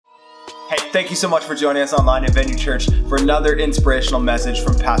Hey, thank you so much for joining us online at Venue Church for another inspirational message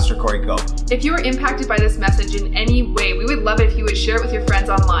from Pastor Corey Cope. If you were impacted by this message in any way, we would love it if you would share it with your friends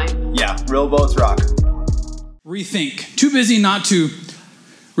online. Yeah, real boats rock. Rethink. Too busy not to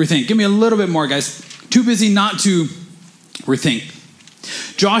rethink. Give me a little bit more, guys. Too busy not to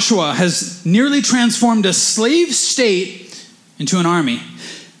rethink. Joshua has nearly transformed a slave state into an army.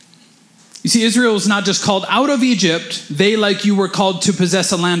 You see, Israel was not just called out of Egypt. They, like you, were called to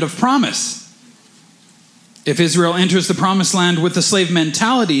possess a land of promise. If Israel enters the promised land with the slave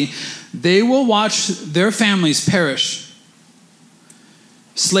mentality, they will watch their families perish.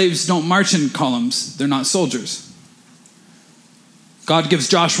 Slaves don't march in columns. They're not soldiers. God gives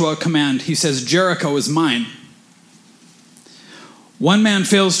Joshua a command. He says, Jericho is mine. One man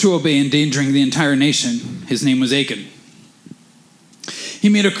fails to obey, endangering the entire nation. His name was Achan. He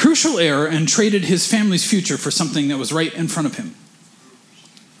made a crucial error and traded his family's future for something that was right in front of him.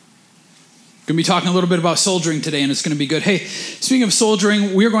 We're going to be talking a little bit about soldiering today, and it's going to be good. Hey, speaking of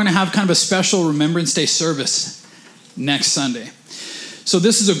soldiering, we're going to have kind of a special Remembrance Day service next Sunday. So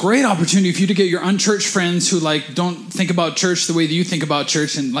this is a great opportunity for you to get your unchurched friends who don't think about church the way that you think about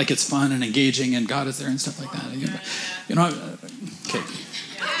church, and it's fun and engaging and God is there and stuff like that. Okay.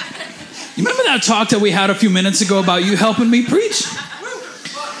 You remember that talk that we had a few minutes ago about you helping me preach?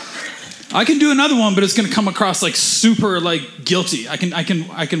 I can do another one, but it's going to come across super guilty. I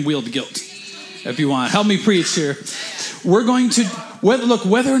can wield guilt if you want. Help me preach here. We're going to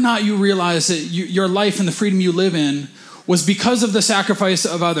whether or not you realize that your life and the freedom you live in was because of the sacrifice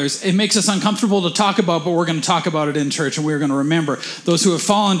of others. It makes us uncomfortable to talk about, but we're going to talk about it in church, and we're going to remember those who have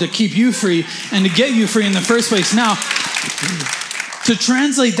fallen to keep you free and to get you free in the first place. Now, to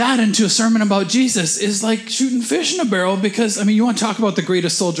translate that into a sermon about Jesus is like shooting fish in a barrel because, you want to talk about the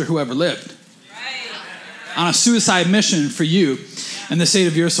greatest soldier who ever lived. Right. On a suicide mission for you and the state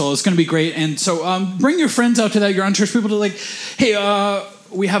of your soul. It's going to be great. And so bring your friends out to that, your unchurched people to hey,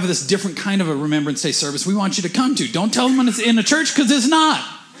 we have this different kind of a Remembrance Day service we want you to come to. Don't tell them when it's in a church because it's not.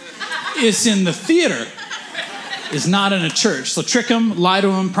 It's in the theater. It's not in a church. So trick them, lie to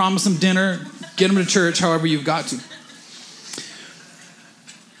them, promise them dinner, get them to church however you've got to.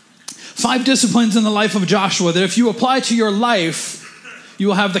 5 disciplines in the life of Joshua that if you apply to your life, you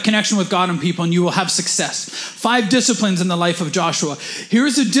will have the connection with God and people and you will have success. 5 disciplines in the life of Joshua.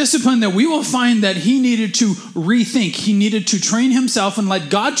 Here's a discipline that we will find that he needed to rethink. He needed to train himself and let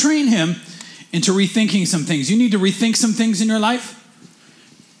God train him into rethinking some things. You need to rethink some things in your life.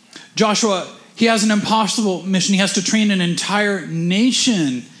 Joshua, he has an impossible mission. He has to train an entire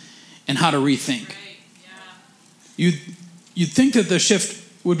nation in how to rethink. You'd think that the shift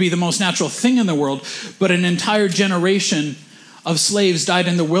would be the most natural thing in the world, but an entire generation of slaves died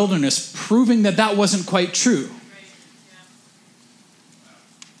in the wilderness, proving that wasn't quite true.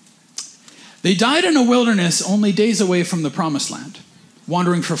 They died in a wilderness only days away from the promised land,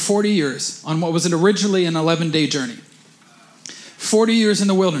 wandering for 40 years on what was originally an 11-day journey. 40 years in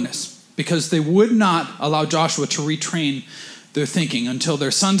the wilderness, because they would not allow Joshua to retrain their thinking until their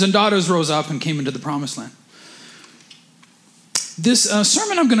sons and daughters rose up and came into the promised land. This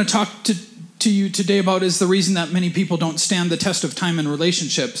sermon I'm going to talk to you today about is the reason that many people don't stand the test of time in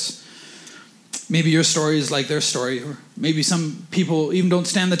relationships. Maybe your story is like their story, or maybe some people even don't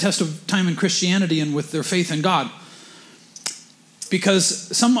stand the test of time in Christianity and with their faith in God.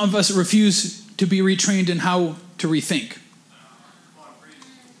 Because some of us refuse to be retrained in how to rethink.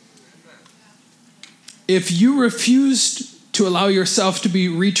 If you refuse to allow yourself to be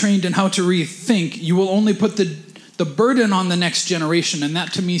retrained in how to rethink, you will only put the burden on the next generation, and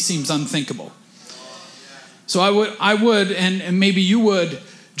that to me seems unthinkable. So I would, and maybe you would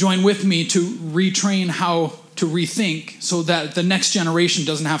join with me to retrain how to rethink so that the next generation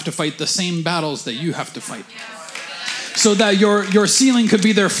doesn't have to fight the same battles that you have to fight. So that your ceiling could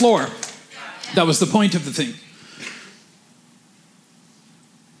be their floor. That was the point of the thing.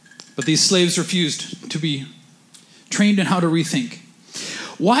 But these slaves refused to be trained in how to rethink.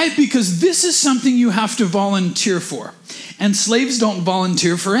 Why? Because this is something you have to volunteer for. And slaves don't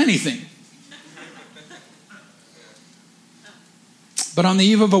volunteer for anything. But on the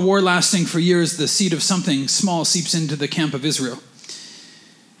eve of a war lasting for years, the seed of something small seeps into the camp of Israel.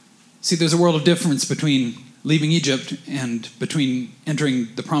 See, there's a world of difference between leaving Egypt and between entering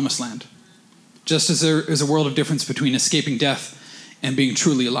the promised land. Just as there is a world of difference between escaping death and being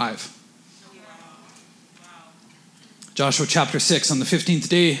truly alive. Joshua chapter 6, on the 15th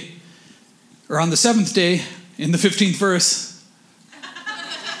day, or on the 7th day, in the 15th verse.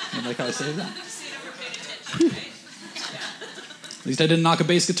 You like how I say that? At least I didn't knock a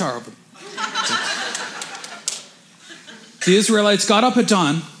bass guitar over. The Israelites got up at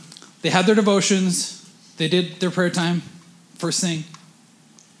dawn, They had their devotions. They did their prayer time first thing.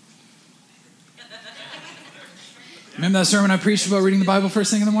 Remember that sermon I preached about reading the Bible first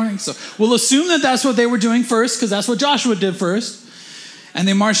thing in the morning? So we'll assume that that's what they were doing first, because that's what Joshua did first. And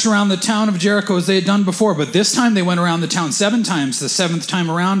they marched around the town of Jericho as they had done before. But this time they went around the town 7 times. The 7th time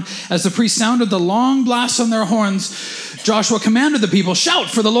around, as the priests sounded the long blasts on their horns, Joshua commanded the people,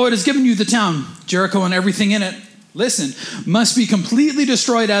 "Shout, for the Lord has given you the town. Jericho and everything in it, listen, must be completely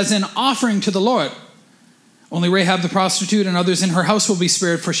destroyed as an offering to the Lord. Only Rahab the prostitute and others in her house will be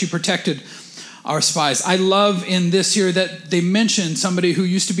spared, for she protected our spies." I love in this here that they mention somebody who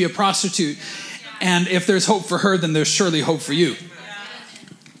used to be a prostitute. And if there's hope for her, then there's surely hope for you.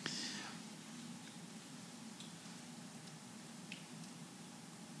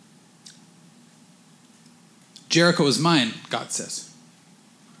 Jericho is mine, God says.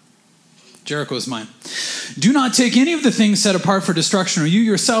 Jericho is mine. "Do not take any of the things set apart for destruction, or you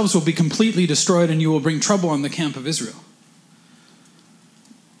yourselves will be completely destroyed, and you will bring trouble on the camp of Israel."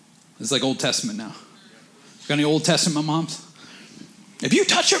 It's like Old Testament now. Got any Old Testament moms? If you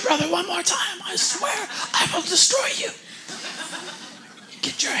touch your brother one more time, I swear I will destroy you.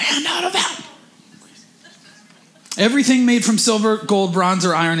 Get your hand out of that. "Everything made from silver, gold, bronze,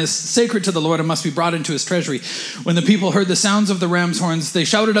 or iron is sacred to the Lord and must be brought into his treasury." When the people heard the sounds of the ram's horns, they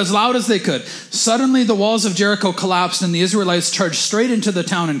shouted as loud as they could. Suddenly the walls of Jericho collapsed, and the Israelites charged straight into the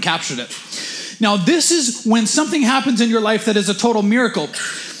town and captured it. Now this is when something happens in your life that is a total miracle.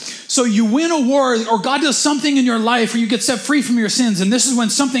 So you win a war, or God does something in your life, or you get set free from your sins, and this is when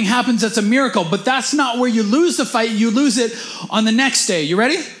something happens that's a miracle. But that's not where you lose the fight. You lose it on the next day. You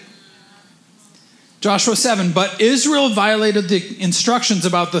ready? Joshua 7, "But Israel violated the instructions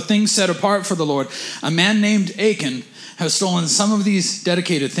about the things set apart for the Lord. A man named Achan has stolen some of these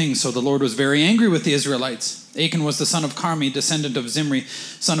dedicated things, so the Lord was very angry with the Israelites." Achan was the son of Carmi, descendant of Zimri,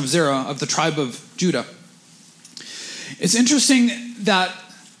 son of Zerah, of the tribe of Judah. It's interesting that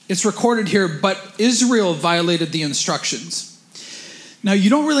it's recorded here, but Israel violated the instructions. Now,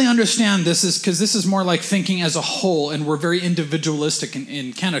 you don't really understand this because this is more like thinking as a whole, and we're very individualistic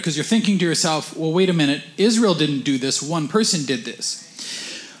in Canada, because you're thinking to yourself, well, wait a minute, Israel didn't do this, one person did this.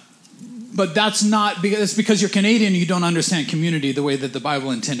 But that's not, it's because you're Canadian, you don't understand community the way that the Bible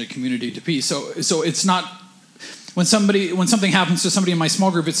intended community to be. So it's not, when something happens to somebody in my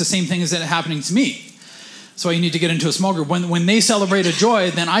small group, it's the same thing as it happening to me. That's why you need to get into a small group. When they celebrate a joy,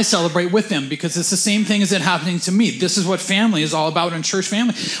 then I celebrate with them, because it's the same thing as it happening to me. This is what family is all about in church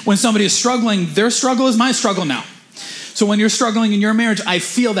family. When somebody is struggling, their struggle is my struggle now. So when you're struggling in your marriage, I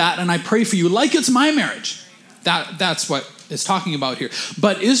feel that and I pray for you like it's my marriage. That's what it's talking about here.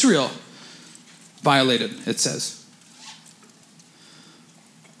 But Israel violated, it says.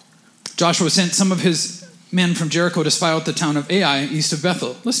 Joshua sent some of his men from Jericho to spy out the town of Ai, east of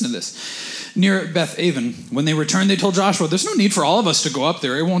Bethel. Listen to this. Near Beth Aven. When they returned, they told Joshua, "There's no need for all of us to go up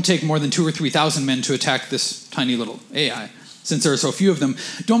there. It won't take more than 2,000 or 3,000 men to attack this tiny little Ai. Since there are so few of them,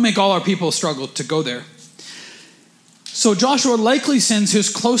 don't make all our people struggle to go there." So Joshua likely sends his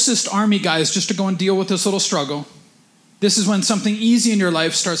closest army guys just to go and deal with this little struggle. This is when something easy in your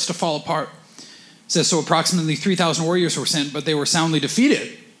life starts to fall apart. It says, so approximately 3,000 warriors were sent, but they were soundly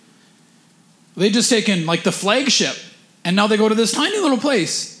defeated. They'd just taken like the flagship, and now they go to this tiny little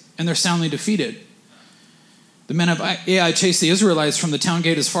place, and they're soundly defeated. The men of Ai chased the Israelites from the town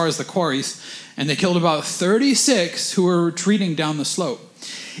gate as far as the quarries, and they killed about 36 who were retreating down the slope.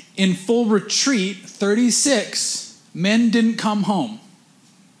 In full retreat, 36 men didn't come home.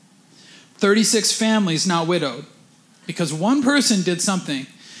 36 families now widowed, because one person did something,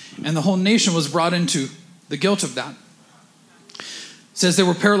 and the whole nation was brought into the guilt of that. It says they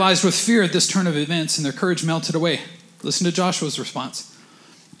were paralyzed with fear at this turn of events, and their courage melted away. Listen to Joshua's response.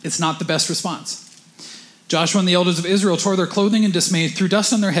 It's not the best response. Joshua and the elders of Israel tore their clothing in dismay, threw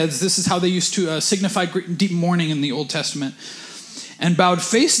dust on their heads. This is how they used to signify deep mourning in the Old Testament. And bowed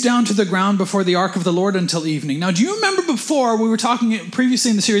face down to the ground before the ark of the Lord until evening. Now, do you remember before, we were talking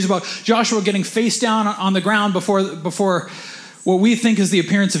previously in the series about Joshua getting face down on the ground before what we think is the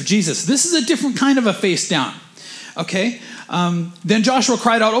appearance of Jesus? This is a different kind of a face down. Okay? Then Joshua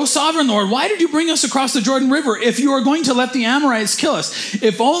cried out, "O sovereign Lord, why did you bring us across the Jordan River if you are going to let the Amorites kill us?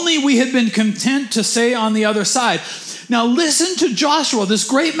 If only we had been content to stay on the other side." Now listen to Joshua, this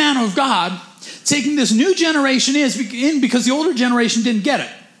great man of God, taking this new generation in because the older generation didn't get it.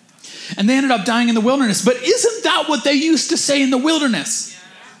 And they ended up dying in the wilderness. But isn't that what they used to say in the wilderness?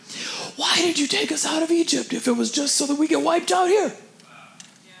 Why did you take us out of Egypt if it was just so that we get wiped out here?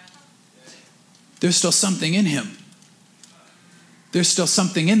 There's still something in him. There's still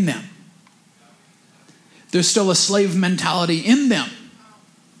something in them. There's still a slave mentality in them.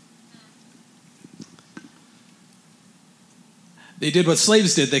 They did what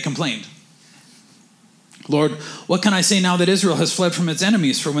slaves did. They complained. Lord, what can I say now that Israel has fled from its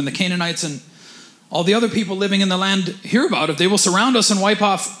enemies? For when the Canaanites and all the other people living in the land hear about it, they will surround us and wipe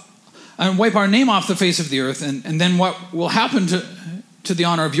our name off the face of the earth. And then what will happen to the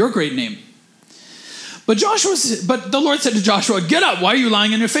honor of your great name? But the Lord said to Joshua, get up. Why are you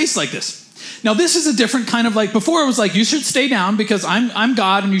lying on your face like this? Now, this is a different kind of before it was you should stay down because I'm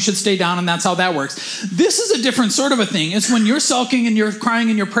God and you should stay down and that's how that works. This is a different sort of a thing. It's when you're sulking and you're crying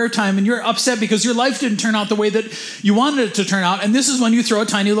in your prayer time and you're upset because your life didn't turn out the way that you wanted it to turn out. And this is when you throw a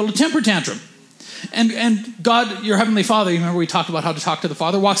tiny little temper tantrum. And God, your heavenly Father, you remember we talked about how to talk to the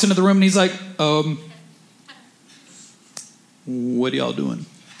Father, walks into the room and he's like, what are y'all doing?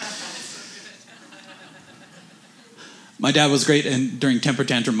 My dad was great during temper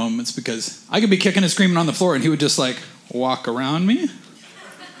tantrum moments because I could be kicking and screaming on the floor and he would just walk around me.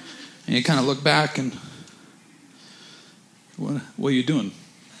 And he'd kind of look back and, what are you doing?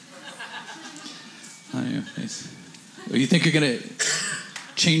 You think you're going to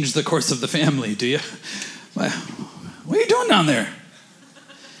change the course of the family, do you? What are you doing down there?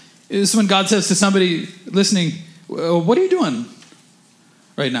 This is when God says to somebody listening, what are you doing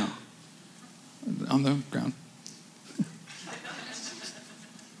right now? On the ground.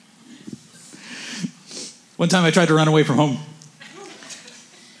 One time I tried to run away from home.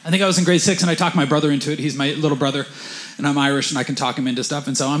 I think I was in grade 6 and I talked my brother into it. He's my little brother and I'm Irish and I can talk him into stuff.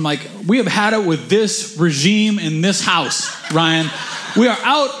 And so I'm like, we have had it with this regime in this house, Ryan. We are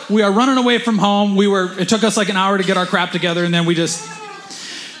out. We are running away from home. It took us an hour to get our crap together. And then we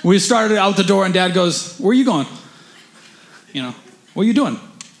started out the door and Dad goes, where are you going? What are you doing?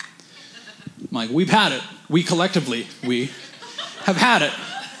 I'm like, we've had it. We collectively have had it.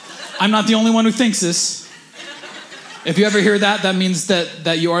 I'm not the only one who thinks this. If you ever hear that, that means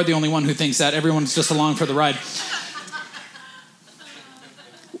that you are the only one who thinks that. Everyone's just along for the ride.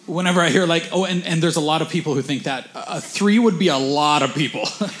 Whenever I hear and there's a lot of people who think that. 3 would be a lot of people.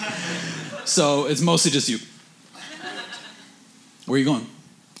 So it's mostly just you. Where are you going?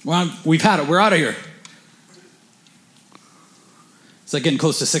 Well, we've had it. We're out of here. It's getting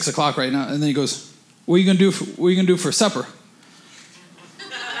close to 6 o'clock right now. And then he goes, what are you going to do for supper?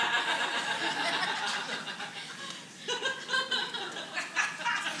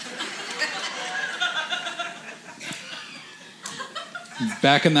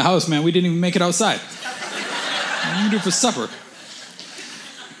 Back in the house, man. We didn't even make it outside. What are you going to do for supper?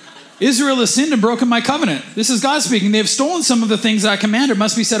 Israel has sinned and broken my covenant. This is God speaking. They have stolen some of the things I commanded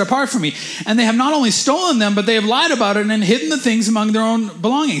must be set apart for me. And they have not only stolen them, but they have lied about it and hidden the things among their own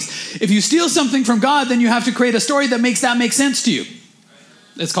belongings. If you steal something from God, then you have to create a story that makes sense to you.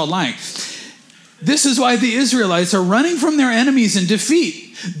 It's called lying. This is why the Israelites are running from their enemies in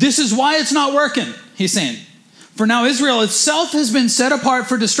defeat. This is why it's not working, he's saying. For now Israel itself has been set apart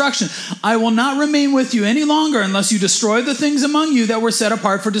for destruction. I will not remain with you any longer unless you destroy the things among you that were set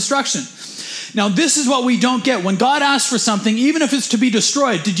apart for destruction. Now this is what we don't get. When God asks for something, even if it's to be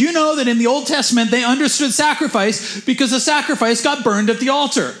destroyed, did you know that in the Old Testament they understood sacrifice because the sacrifice got burned at the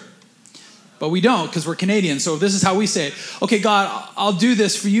altar? But we don't because we're Canadians. So this is how we say it. Okay, God, I'll do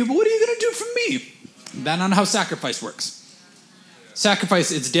this for you, but what are you going to do for me? That's not how sacrifice works.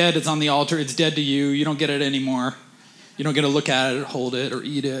 Sacrifice, it's dead, it's on the altar, it's dead to you, you don't get it anymore. You don't get to look at it or hold it or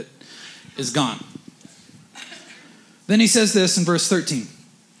eat it. It's gone. Then he says this in verse 13.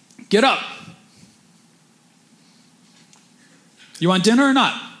 Get up. You want dinner or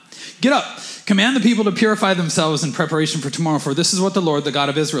not? Get up. Command the people to purify themselves in preparation for tomorrow, for this is what the Lord, the God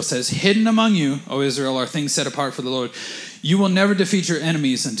of Israel, says. Hidden among you, O Israel, are things set apart for the Lord. You will never defeat your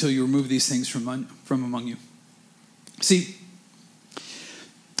enemies until you remove these things from among you. See,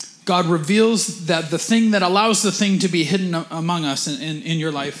 God reveals that the thing that allows the thing to be hidden among us in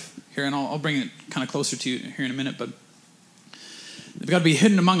your life here, and I'll bring it kind of closer to you here in a minute, but they've got to be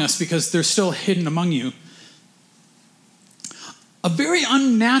hidden among us because they're still hidden among you. A very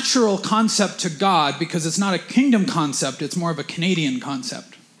unnatural concept to God because it's not a kingdom concept, it's more of a Canadian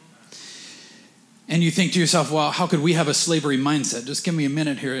concept. And you think to yourself, well, how could we have a slavery mindset? Just give me a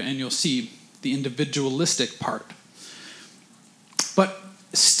minute here and you'll see the individualistic part. But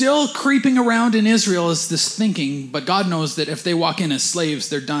still creeping around in Israel is this thinking, but God knows that if they walk in as slaves,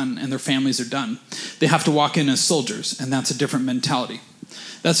 they're done and their families are done. They have to walk in as soldiers, and that's a different mentality.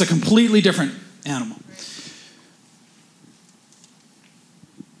 That's a completely different animal.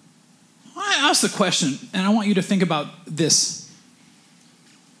 I ask the question, and I want you to think about this.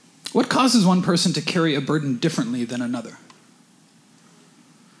 What causes one person to carry a burden differently than another?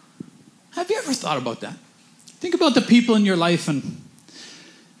 Have you ever thought about that? Think about the people in your life, and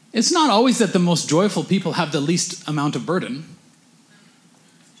it's not always that the most joyful people have the least amount of burden.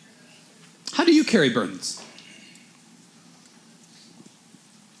 carry burdens?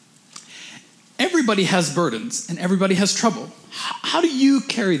 Everybody has burdens and everybody has trouble. How do you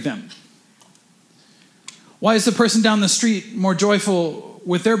carry them? Why is the person down the street more joyful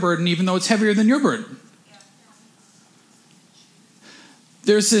with their burden even though it's heavier than your burden?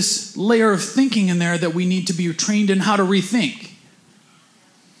 There's this layer of thinking in there that we need to be trained in how to rethink.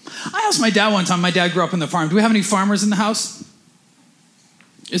 I asked my dad one time, my dad grew up on the farm. Do we have any farmers in the house?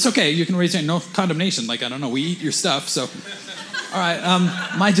 It's okay, you can raise your hand, no condemnation. Like, I don't know, we eat your stuff, so. All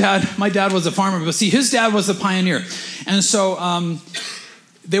right, my dad was a farmer, but see, his dad was the pioneer. And so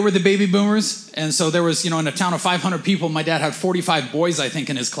they were the baby boomers, and so there was, in a town of 500 people, my dad had 45 boys, I think,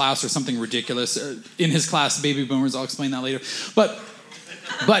 in his class or something ridiculous. In his class, baby boomers, I'll explain that later. But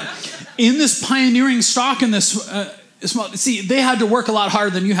in this pioneering stock in this, see, they had to work a lot harder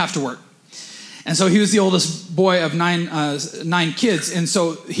than you have to work. And so he was the oldest boy of nine kids. And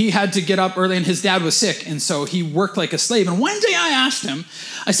so he had to get up early, and his dad was sick. And so he worked like a slave. And one day I asked him,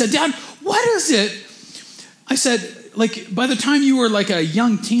 I said, Dad, what is it? I said, like, by the time you were like a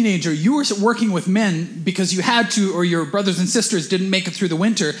young teenager, you were working with men because you had to, or your brothers and sisters didn't make it through the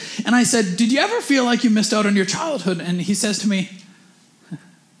winter. And I said, did you ever feel like you missed out on your childhood? And he says to me,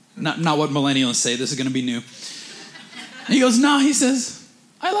 not what millennials say, this is going to be new. And he goes, no, he says,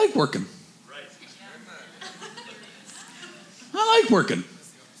 I like working. I like working.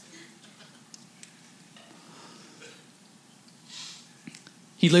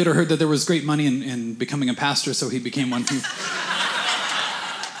 He later heard that there was great money in becoming a pastor, so he became one who...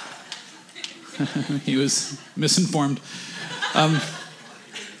 He was misinformed.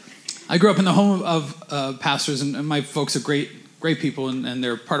 I grew up in the home of pastors, and my folks are great people, and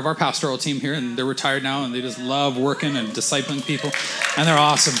they're part of our pastoral team here, and they're retired now, and they just love working and discipling people, and they're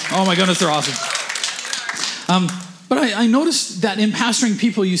awesome. Oh my goodness, they're awesome. But I noticed that in pastoring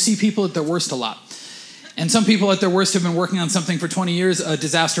people, you see people at their worst a lot. And some people at their worst have been working on something for 20 years, a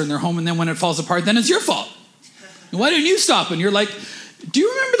disaster in their home, and then when it falls apart, then it's your fault. Why didn't you stop? And you're like, do you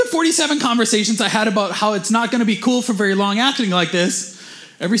remember the 47 conversations I had about how it's not going to be cool for very long acting like this?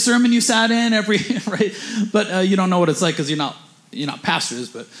 Every sermon you sat in, right? But you don't know what it's like because you're not pastors.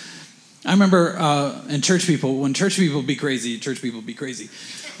 But I remember in church people, when church people be crazy,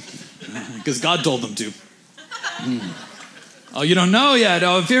 because God told them to. Oh, you don't know yet?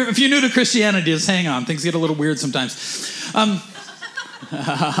 Oh, if you're new to Christianity, just hang on. Things get a little weird sometimes.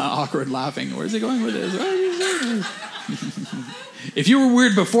 Awkward laughing. Where's he going with this? If you were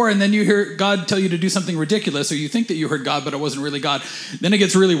weird before and then you hear God tell you to do something ridiculous, or you think that you heard God but it wasn't really God, then it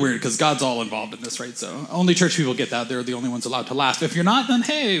gets really weird because God's all involved in this, right? So only church people get that. They're the only ones allowed to laugh. If you're not, then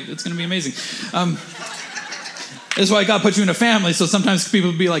hey, it's going to be amazing. That's why God put you in a family, so sometimes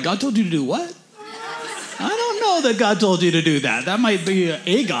people be like, God told you to do what? I don't know that God told you to do that. That might be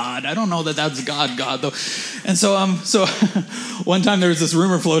a God. I don't know that that's God though. And so one time there was this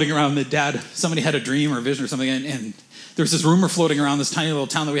rumor floating around that somebody had a dream or a vision or something, and there was this rumor floating around this tiny little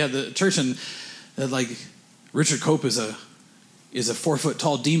town that we had the church in, that like Richard Cope is a 4-foot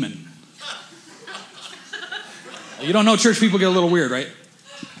tall demon. You don't know, church people get a little weird, right?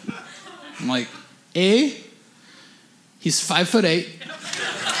 I'm like, he's 5'8".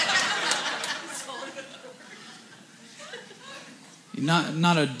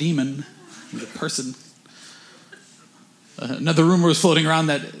 Not a demon, he's a person. Another rumor was floating around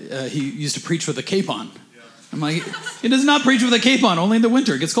that he used to preach with a cape on. I'm like, he does not preach with a cape on, only in the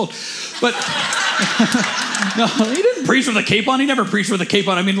winter, it gets cold. But no, he didn't preach with a cape on, he never preached with a cape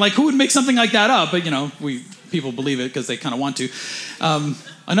on. I mean, like, who would make something like that up? But, people believe it because they kind of want to.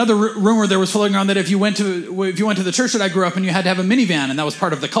 Another rumor there was floating around that if you went to the church that I grew up in, you had to have a minivan, and that was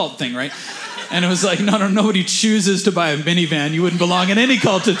part of the cult thing, right? And it was like, no, nobody chooses to buy a minivan. You wouldn't belong in any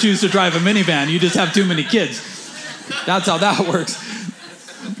cult to choose to drive a minivan. You just have too many kids. That's how that works.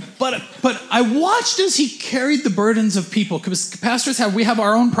 But I watched as he carried the burdens of people, because pastors we have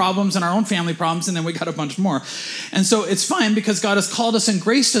our own problems and our own family problems, and then we got a bunch more. And so it's fine because God has called us and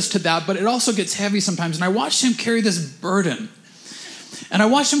graced us to that, but it also gets heavy sometimes. And I watched him carry this burden. And I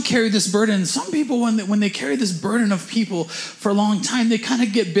watched him carry this burden. Some people, when they carry this burden of people for a long time, they kind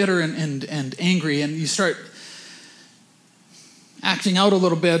of get bitter and angry, and you start acting out a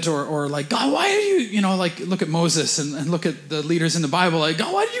little bit, or like, God, why are you, like, look at Moses and look at the leaders in the Bible, like,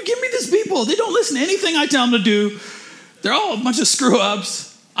 God, why did you give me these people? They don't listen to anything I tell them to do. They're all a bunch of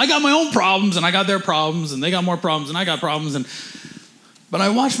screw-ups. I got my own problems, and I got their problems, and they got more problems, and I got problems. But I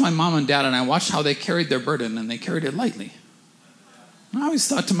watched my mom and dad, and I watched how they carried their burden, and they carried it lightly. And I always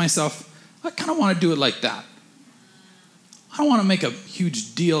thought to myself, I kind of want to do it like that. I don't want to make a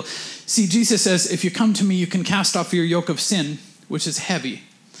huge deal. See, Jesus says, if you come to me, you can cast off your yoke of sin, which is heavy.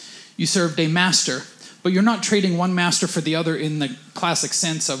 You served a master, but you're not trading one master for the other in the classic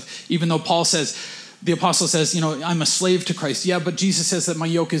sense of, even though the apostle says, I'm a slave to Christ. Yeah, but Jesus says that my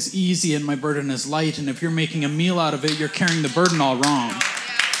yoke is easy and my burden is light. And if you're making a meal out of it, you're carrying the burden all wrong.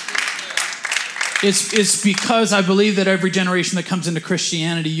 It's because I believe that every generation that comes into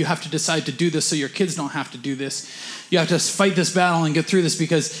Christianity, you have to decide to do this so your kids don't have to do this. You have to fight this battle and get through this,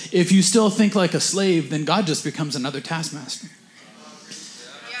 because if you still think like a slave, then God just becomes another taskmaster.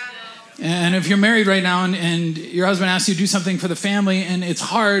 And if you're married right now and your husband asks you to do something for the family and it's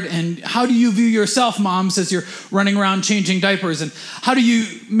hard, and how do you view yourself, moms, as you're running around changing diapers? And how do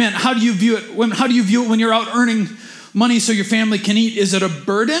you view it when you're out earning money so your family can eat? Is it a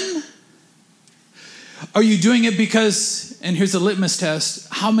burden? Are you doing it because, and here's the litmus test,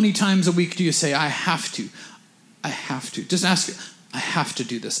 how many times a week do you say, I have to? I have to. Just ask, I have to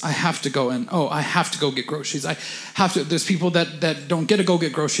do this. I have to go and, I have to go get groceries. I have to. There's people that don't get to go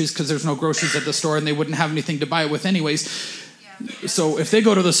get groceries because there's no groceries at the store and they wouldn't have anything to buy it with anyways. Yeah. So if they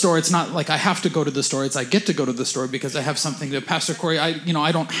go to the store, it's not like I have to go to the store. It's I get to go to the store because I have something to. Pastor Corey, I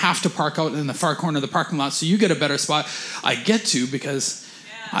don't have to park out in the far corner of the parking lot so you get a better spot. I get to because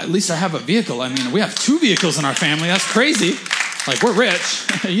at least I have a vehicle. I mean, we have 2 vehicles in our family. That's crazy. Like, we're rich.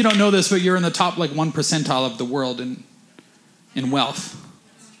 You don't know this, but you're in the top 1 percentile of the world in wealth.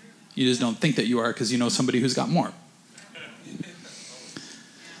 You just don't think that you are because you know somebody who's got more.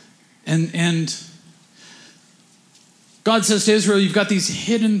 And God says to Israel, you've got these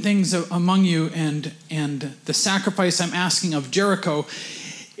hidden things among you, and the sacrifice I'm asking of Jericho,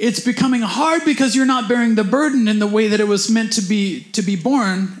 it's becoming hard because you're not bearing the burden in the way that it was meant to be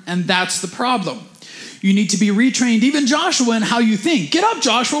borne, and that's the problem. You need to be retrained, even Joshua, in how you think. Get up,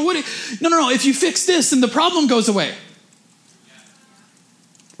 Joshua. No. If you fix this, then the problem goes away.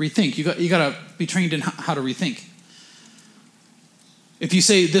 Rethink. You got to be trained in how to rethink. If you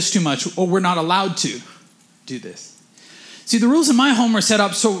say this too much, we're not allowed to do this. See, the rules in my home are set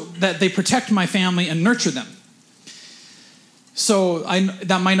up so that they protect my family and nurture them. So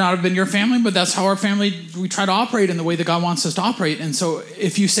that might not have been your family, but that's how our family, we try to operate in the way that God wants us to operate. And so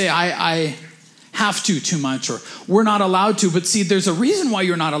if you say, I have to too much, or we're not allowed to, but see, there's a reason why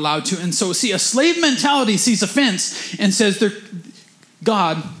you're not allowed to. And so, see, a slave mentality sees offense and says,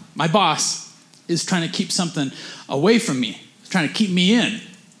 God, my boss, is trying to keep something away from me, trying to keep me in,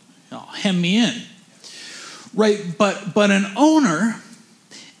 hem me in. Right? But an owner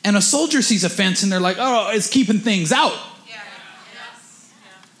and a soldier sees offense and they're like, it's keeping things out.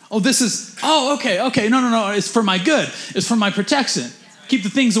 Okay. No. It's for my good. It's for my protection. Keep the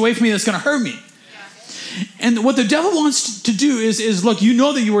things away from me that's going to hurt me. And what the devil wants to do is look, you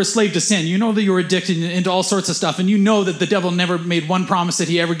know that you were a slave to sin. You know that you were addicted into all sorts of stuff. And you know that the devil never made one promise that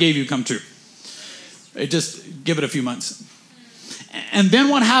he ever gave you come true. Just give it a few months. And then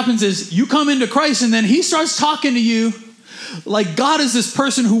what happens is you come into Christ and then he starts talking to you like God is this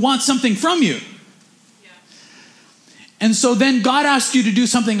person who wants something from you. And so then God asks you to do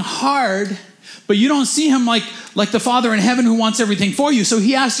something hard, but you don't see him like the Father in heaven who wants everything for you. So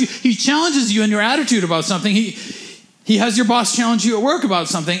he asks you, he challenges you in your attitude about something. He has your boss challenge you at work about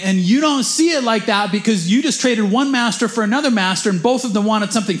something, and you don't see it like that because you just traded one master for another master, and both of them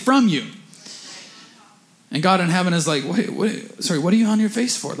wanted something from you. And God in heaven is like, what are you on your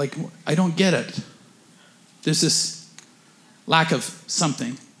face for? Like, I don't get it. There's this lack of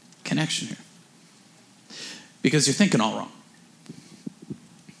something, connection here. Because you're thinking all wrong.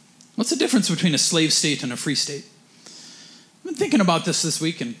 What's the difference between a slave state and a free state? I've been thinking about this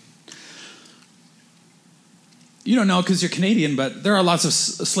week, and you don't know because you're Canadian, but there are lots of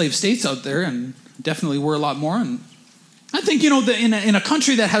slave states out there, and definitely were a lot more. And I think, that in a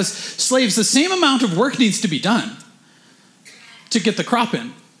country that has slaves, the same amount of work needs to be done to get the crop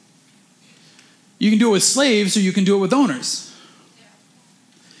in. You can do it with slaves, or you can do it with owners.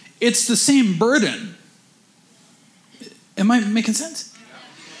 It's the same burden. Am I making sense?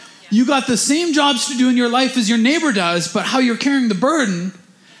 You got the same jobs to do in your life as your neighbor does, but how you're carrying the burden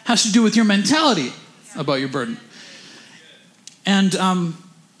has to do with your mentality about your burden. And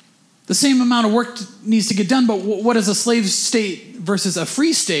the same amount of work needs to get done, but what is a slave state versus a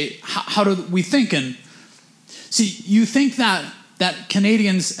free state? How do we think? And see, you think that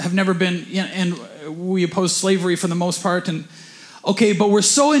Canadians have never been, and we oppose slavery for the most part, and okay, but we're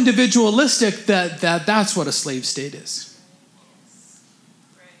so individualistic that's what a slave state is.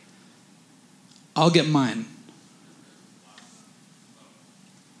 I'll get mine.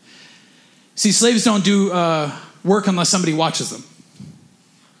 See, slaves don't do work unless somebody watches them.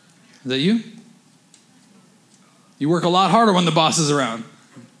 Is that you? You work a lot harder when the boss is around.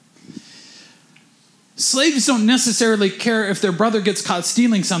 Slaves don't necessarily care if their brother gets caught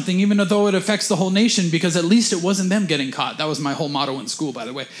stealing something, even though it affects the whole nation, because at least it wasn't them getting caught. That was my whole motto in school, by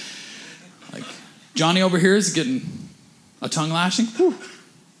the way. Like, Johnny over here is getting a tongue lashing. Whew.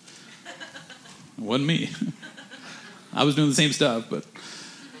 It wasn't me. I was doing the same stuff, but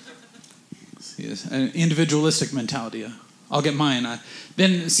it's an individualistic mentality. I'll get mine.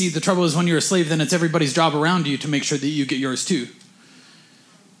 Then, see, the trouble is when you're a slave, then it's everybody's job around you to make sure that you get yours too.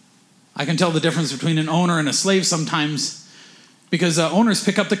 I can tell the difference between an owner and a slave sometimes because owners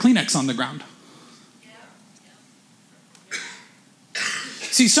pick up the Kleenex on the ground.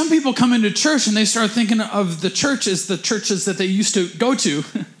 See, some people come into church and they start thinking of the church as the churches that they used to go to.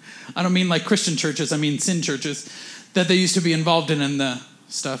 I don't mean like Christian churches, I mean sin churches that they used to be involved in and the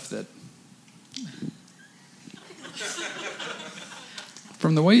stuff that...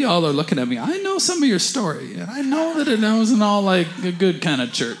 From the way y'all are looking at me, I know some of your story, and I know that it wasn't all like a good kind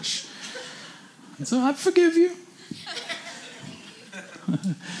of church. And so I forgive you.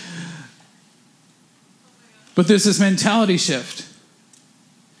 But there's this mentality shift.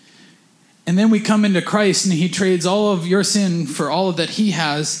 And then we come into Christ, and he trades all of your sin for all of that he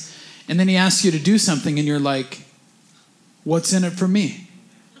has, and then he asks you to do something, and you're like, what's in it for me?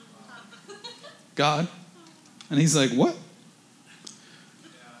 God. And he's like, what?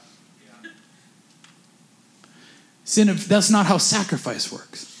 Sin, that's not how sacrifice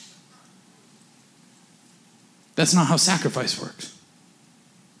works. That's not how sacrifice works.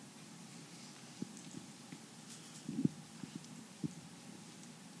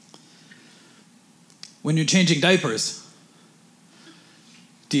 When you're changing diapers,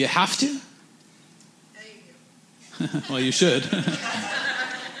 do you have to? Well, you should.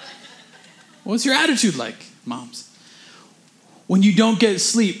 What's your attitude like, moms? When you don't get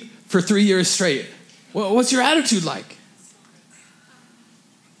sleep for 3 years straight, what's your attitude like?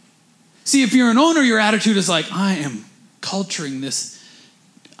 See, if you're an owner, your attitude is like, I am culturing this.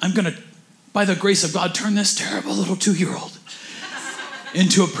 I'm going to, by the grace of God, turn this terrible little 2-year-old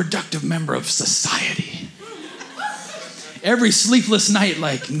into a productive member of society. Every sleepless night,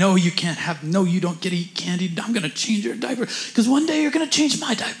 like, no, you can't have, no, you don't get to eat candy. I'm going to change your diaper because one day you're going to change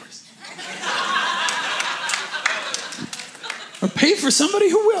my diapers. Or pay for somebody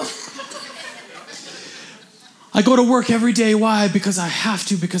who will. I go to work every day. Why? Because I have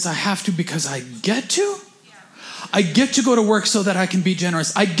to, because I get to. I get to go to work so that I can be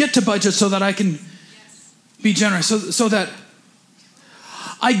generous. I get to budget so that I can be generous. So that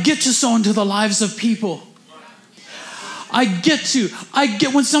I get to sow into the lives of people. I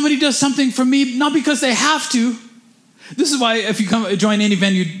get when somebody does something for me, not because they have to. This is why if you come join any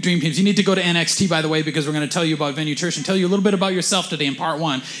Venue Dream Teams, you need to go to NXT, by the way, because we're going to tell you about Venue Church and tell you a little bit about yourself today in part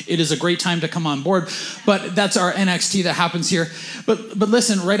 1. It is a great time to come on board, but that's our NXT that happens here. But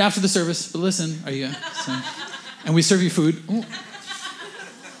listen, right after the service, but listen, are you? So, and we serve you food. Ooh.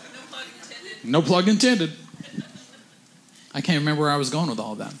 No plug intended. I can't remember where I was going with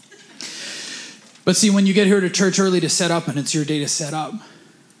all of that. But see, when you get here to church early to set up and it's your day to set up,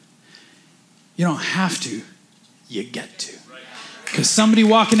 you don't have to. You get to. Because somebody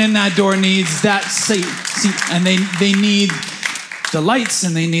walking in that door needs that seat. And they need the lights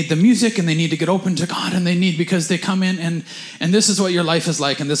and they need the music and they need to get open to God and they need, because they come in and this is what your life is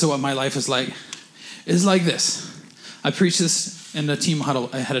like and this is what my life is like. It's like this. I preached this in the team huddle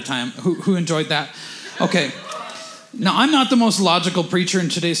ahead of time. Who enjoyed that? Okay. Now, I'm not the most logical preacher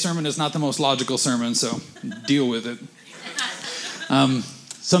and today's sermon is not the most logical sermon, so deal with it.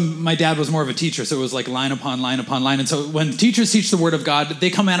 My dad was more of a teacher, so it was like line upon line upon line. And so when teachers teach the Word of God, they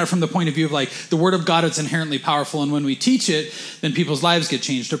come at it from the point of view of like, the Word of God is inherently powerful, and when we teach it, then people's lives get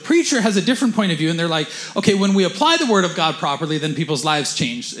changed. A preacher has a different point of view, and they're like, okay, when we apply the Word of God properly, then people's lives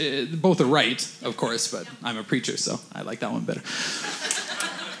change. Both are right, of course, but I'm a preacher, so I like that one better.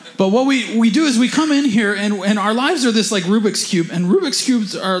 But what we do is we come in here and our lives are this like Rubik's Cube, and Rubik's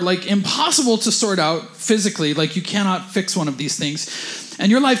Cubes are like impossible to sort out physically. Like you cannot fix one of these things.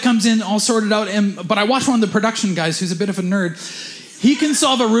 And your life comes in all sorted out. But I watched one of the production guys who's a bit of a nerd. He can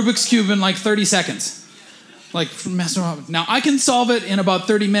solve a Rubik's Cube in like 30 seconds. Like messing around. Now I can solve it in about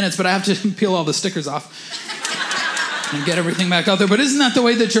 30 minutes, but I have to peel all the stickers off and get everything back out there. But isn't that the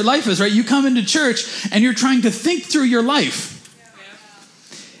way that your life is, right? You come into church and you're trying to think through your life.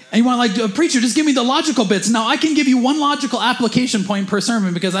 And you want like a preacher, just give me the logical bits. Now, I can give you one logical application point per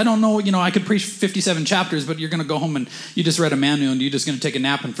sermon because I don't know, I could preach 57 chapters, but you're going to go home and you just read a manual and you're just going to take a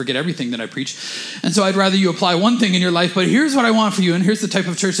nap and forget everything that I preach. And so I'd rather you apply one thing in your life, but here's what I want for you, and here's the type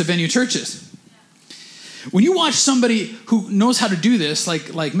of church that Venue Church is. When you watch somebody who knows how to do this, like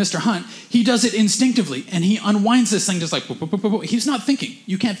Mr. Hunt, he does it instinctively, and he unwinds this thing just like, he's not thinking.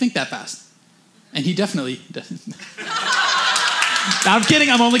 You can't think that fast. And he definitely does. No, I'm kidding.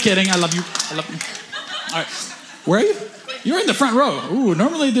 I'm only kidding. I love you. I love you. All right. Where are you? You're in the front row. Ooh,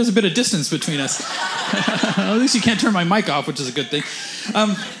 normally there's a bit of distance between us. At least you can't turn my mic off, which is a good thing.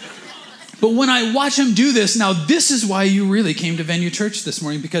 But when I watch him do this, now this is why you really came to Venue Church this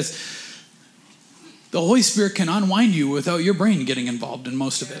morning, because the Holy Spirit can unwind you without your brain getting involved in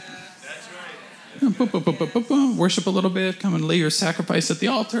most of it. Worship a little bit, come and lay your sacrifice at the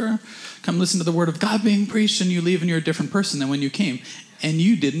altar, come listen to the word of God being preached, and you leave and you're a different person than when you came. And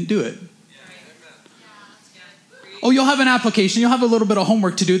you didn't do it. Oh, you'll have an application. You'll have a little bit of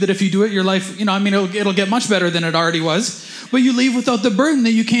homework to do that if you do it, your life, it'll get much better than it already was. But you leave without the burden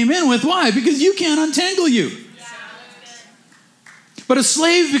that you came in with. Why? Because you can't untangle you. But a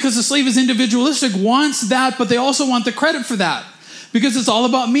slave, because a slave is individualistic, wants that, but they also want the credit for that. Because it's all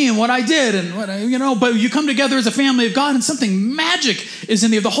about me and what I did and what but you come together as a family of God and something magic is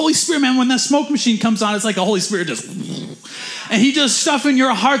in there. The Holy Spirit, man, when that smoke machine comes on, it's like the Holy Spirit just, and he does stuff in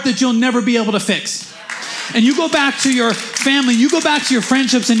your heart that you'll never be able to fix. And you go back to your family, you go back to your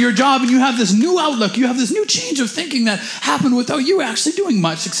friendships and your job, and you have this new outlook, you have this new change of thinking that happened without you actually doing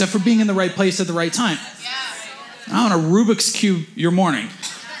much except for being in the right place at the right time. I want to Rubik's Cube your morning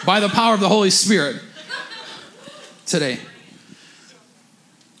by the power of the Holy Spirit today.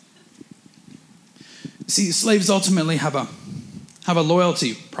 See, slaves ultimately have a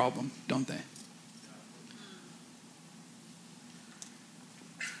loyalty problem, don't they?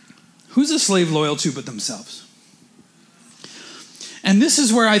 Who's a slave loyal to but themselves? And this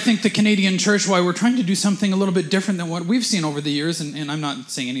is where I think the Canadian church, why we're trying to do something a little bit different than what we've seen over the years, and I'm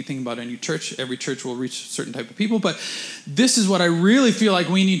not saying anything about any church. Every church will reach a certain type of people, but this is what I really feel like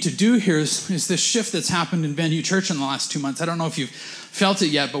we need to do here is this shift that's happened in Venue Church in the last 2 months. I don't know if you've felt it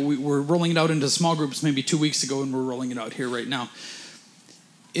yet, but we're rolling it out into small groups maybe 2 weeks ago, and we're rolling it out here right now.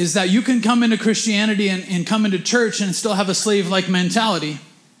 Is that you can come into Christianity and come into church and still have a slave-like mentality.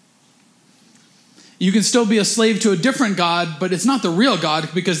 You can still be a slave to a different God, but it's not the real God,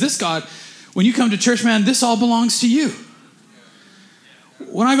 because this God, when you come to church, man, this all belongs to you.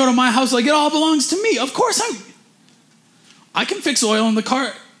 When I go to my house, like, it all belongs to me. Of course, I can fix oil in the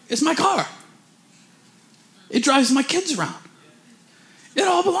car. It's my car. It drives my kids around. It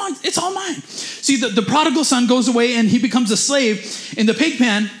all belongs. It's all mine. See, the prodigal son goes away and he becomes a slave in the pig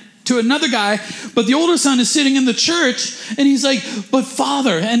pen to another guy, but the older son is sitting in the church and he's like, but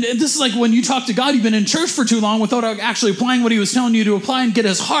Father, and this is like when you talk to God, you've been in church for too long without actually applying what he was telling you to apply and get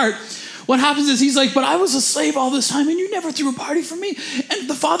his heart. What happens is he's like, but I was a slave all this time and you never threw a party for me. And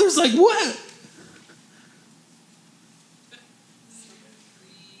the father's like, what?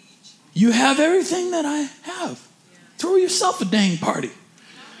 You have everything that I have. Throw yourself a dang party.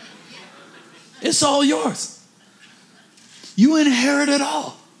 It's all yours. You inherit it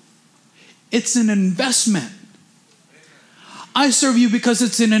all. It's an investment. I serve you because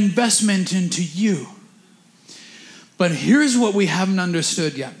it's an investment into you. But here's what we haven't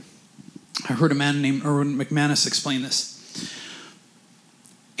understood yet. I heard a man named Erwin McManus explain this.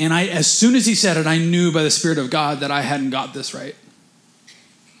 And as soon as he said it, I knew by the Spirit of God that I hadn't got this right.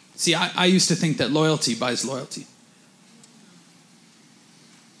 See, I used to think that loyalty buys loyalty.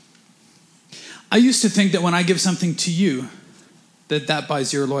 I used to think that when I give something to you, that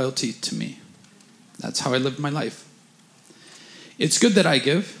buys your loyalty to me. That's how I lived my life. It's good that I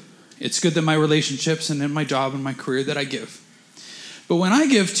give. It's good that my relationships and in my job and my career that I give. But when I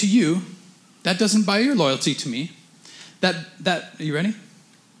give to you, that doesn't buy your loyalty to me. Are you ready?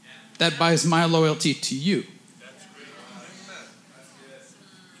 That buys my loyalty to you.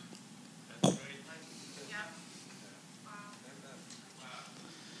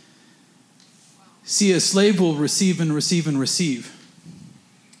 See, a slave will receive and receive and receive.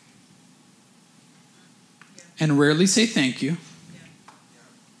 And rarely say thank you.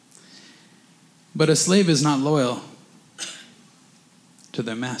 But a slave is not loyal to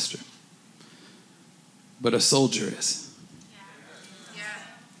their master. But a soldier is.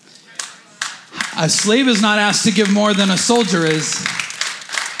 A slave is not asked to give more than a soldier is.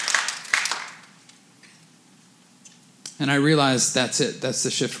 And I realized that's it. That's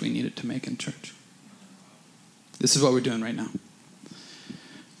the shift we needed to make in church. This is what we're doing right now.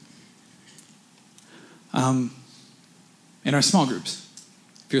 In our small groups.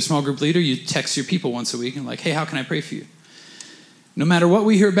 If you're a small group leader, you text your people once a week and like, hey, how can I pray for you? No matter what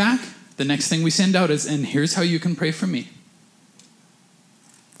we hear back, the next thing we send out is, and here's how you can pray for me.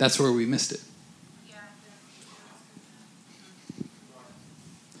 That's where we missed it.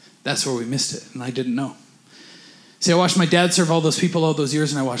 That's where we missed it, and I didn't know. See, I watched my dad serve all those people all those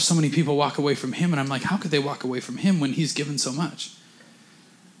years, and I watched so many people walk away from him, and I'm like, how could they walk away from him when he's given so much?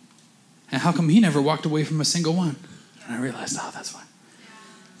 And how come he never walked away from a single one? And I realized, that's why.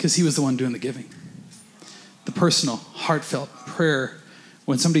 Because he was the one doing the giving. The personal, heartfelt prayer.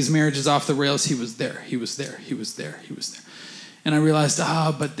 When somebody's marriage is off the rails, he was there. He was there. He was there. He was there. And I realized,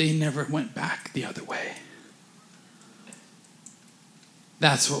 but they never went back the other way.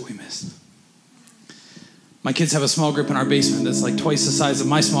 That's what we missed. My kids have a small group in our basement that's like twice the size of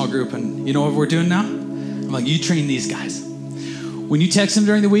my small group. And you know what we're doing now? I'm like, you train these guys. When you text them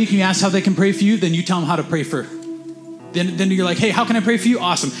during the week and you ask how they can pray for you, then you tell them how to pray for. Then you're like, hey, how can I pray for you?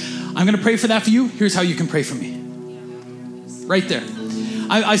 Awesome. I'm going to pray for that for you. Here's how you can pray for me. Right there.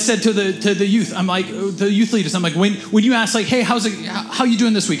 I said to the youth, I'm like, the youth leaders, I'm like, when you ask like, hey, how you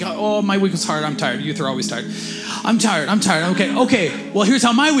doing this week? Oh, my week was hard. I'm tired. Youth are always tired. I'm tired. Okay. Well, here's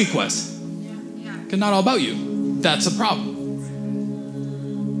how my week was. Because not all about you. That's a problem.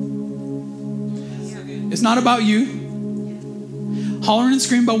 It's not about you. Hollering and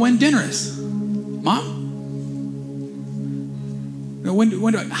screaming about when dinner is. Mom?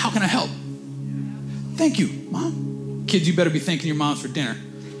 How can I help? Thank you, Mom. Kids, you better be thanking your moms for dinner.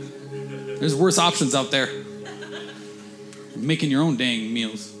 There's worse options out there. Making your own dang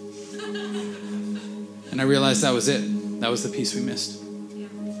meals. And I realized that was it. That was the piece we missed.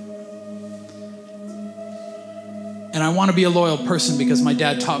 And I want to be a loyal person because my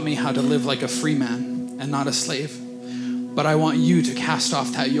dad taught me how to live like a free man and not a slave. But I want you to cast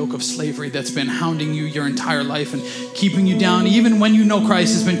off that yoke of slavery that's been hounding you your entire life and keeping you down. Even when you know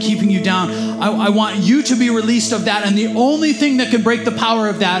Christ has been keeping you down, I want you to be released of that. And the only thing that can break the power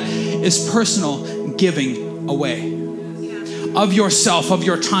of that is personal giving away. Of yourself, of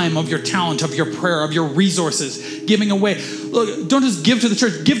your time, of your talent, of your prayer, of your resources, giving away. Look, don't just give to the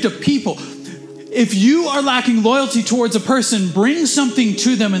church, give to people. If you are lacking loyalty towards a person, bring something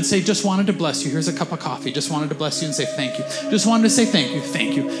to them and say, just wanted to bless you. Here's a cup of coffee. Just wanted to bless you and say thank you. Just wanted to say thank you,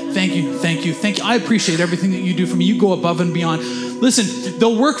 thank you, thank you, thank you, thank you. I appreciate everything that you do for me. You go above and beyond. Listen,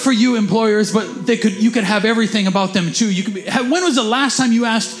 they'll work for you, employers, but you could have everything about them too. When was the last time you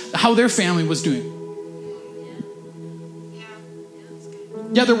asked how their family was doing?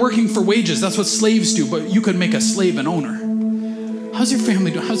 Yeah, they're working for wages. That's what slaves do, but you could make a slave an owner. How's your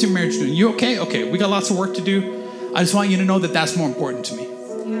family doing? How's your marriage doing? You okay? Okay, we got lots of work to do. I just want you to know that that's more important to me.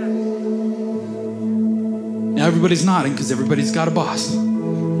 Now everybody's nodding because everybody's got a boss.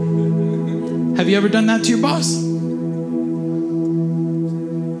 Have you ever done that to your boss? I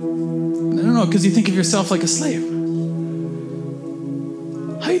don't know, because you think of yourself like a slave.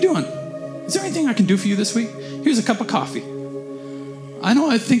 How you doing? Is there anything I can do for you this week? Here's a cup of coffee. I know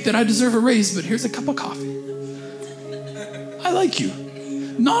I think that I deserve a raise, but here's a cup of coffee. I like you.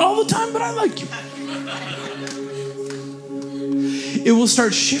 Not all the time, but I like you. It will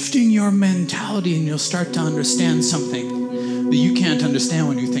start shifting your mentality and you'll start to understand something that you can't understand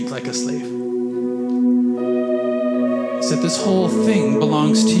when you think like a slave. It's that this whole thing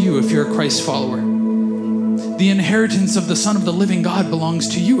belongs to you if you're a Christ follower. The inheritance of the Son of the living God belongs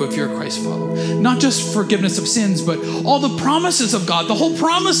to you if you're a Christ follower. Not just forgiveness of sins, but all the promises of God, the whole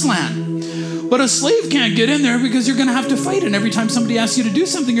promised land. But a slave can't get in there because you're going to have to fight. And every time somebody asks you to do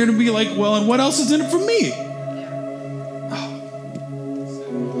something, you're going to be like, well, and what else is in it for me?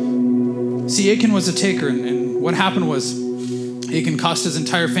 Oh. See, Achan was a taker. And what happened was Achan cost his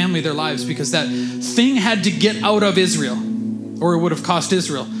entire family their lives because that thing had to get out of Israel or it would have cost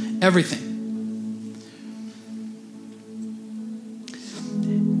Israel everything.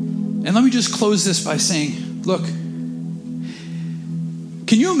 And let me just close this by saying, look,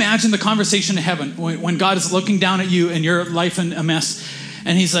 can you imagine the conversation in heaven when God is looking down at you and your life in a mess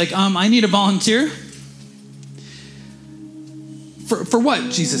and he's like, I need a volunteer. For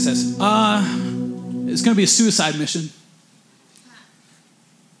what? Jesus says, it's going to be a suicide mission.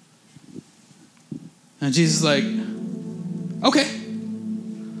 And Jesus is like, okay.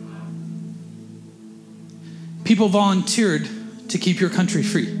 People volunteered to keep your country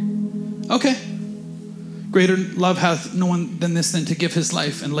free. Okay. Greater love hath no one than this, than to give his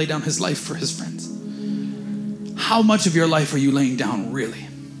life and lay down his life for his friends. How much of your life are you laying down, really?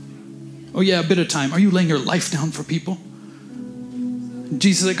 Oh yeah, a bit of time. Are you laying your life down for people?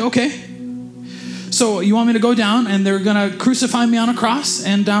 Jesus is like, okay. So you want me to go down and they're going to crucify me on a cross?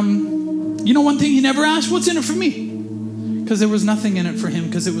 And you know one thing he never asked? What's in it for me? Because there was nothing in it for him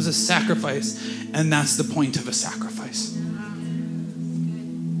because it was a sacrifice. And that's the point of a sacrifice.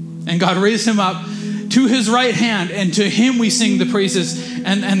 And God raised him up to his right hand, and to him we sing the praises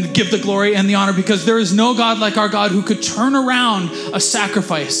and give the glory and the honor, because there is no God like our God who could turn around a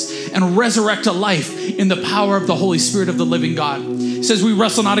sacrifice and resurrect a life in the power of the Holy Spirit of the living God. He says we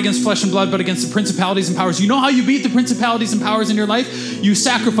wrestle not against flesh and blood, but against the principalities and powers. You know how you beat the principalities and powers in your life? You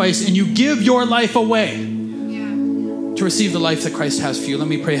sacrifice and you give your life away to receive the life that Christ has for you. Let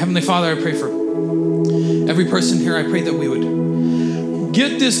me pray. Heavenly Father, I pray for every person here. I pray that we would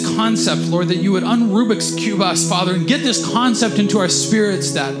get this concept, Lord, that you would un-Rubik's Cube us, Father, and get this concept into our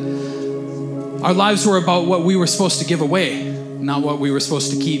spirits that our lives were about what we were supposed to give away, not what we were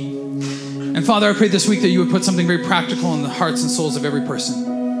supposed to keep. And Father, I pray this week that you would put something very practical in the hearts and souls of every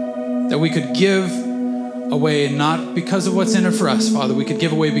person, that we could give away, not because of what's in it for us, Father. We could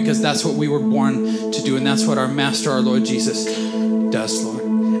give away because that's what we were born to do, and that's what our Master, our Lord Jesus, does,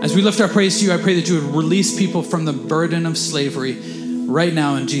 Lord. As we lift our praise to you, I pray that you would release people from the burden of slavery right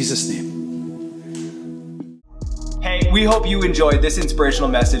now in Jesus' name. Hey, we hope you enjoyed this inspirational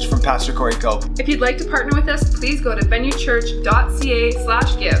message from Pastor Corey Cope. If you'd like to partner with us, please go to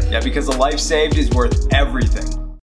venuechurch.ca/give. Yeah, because a life saved is worth everything.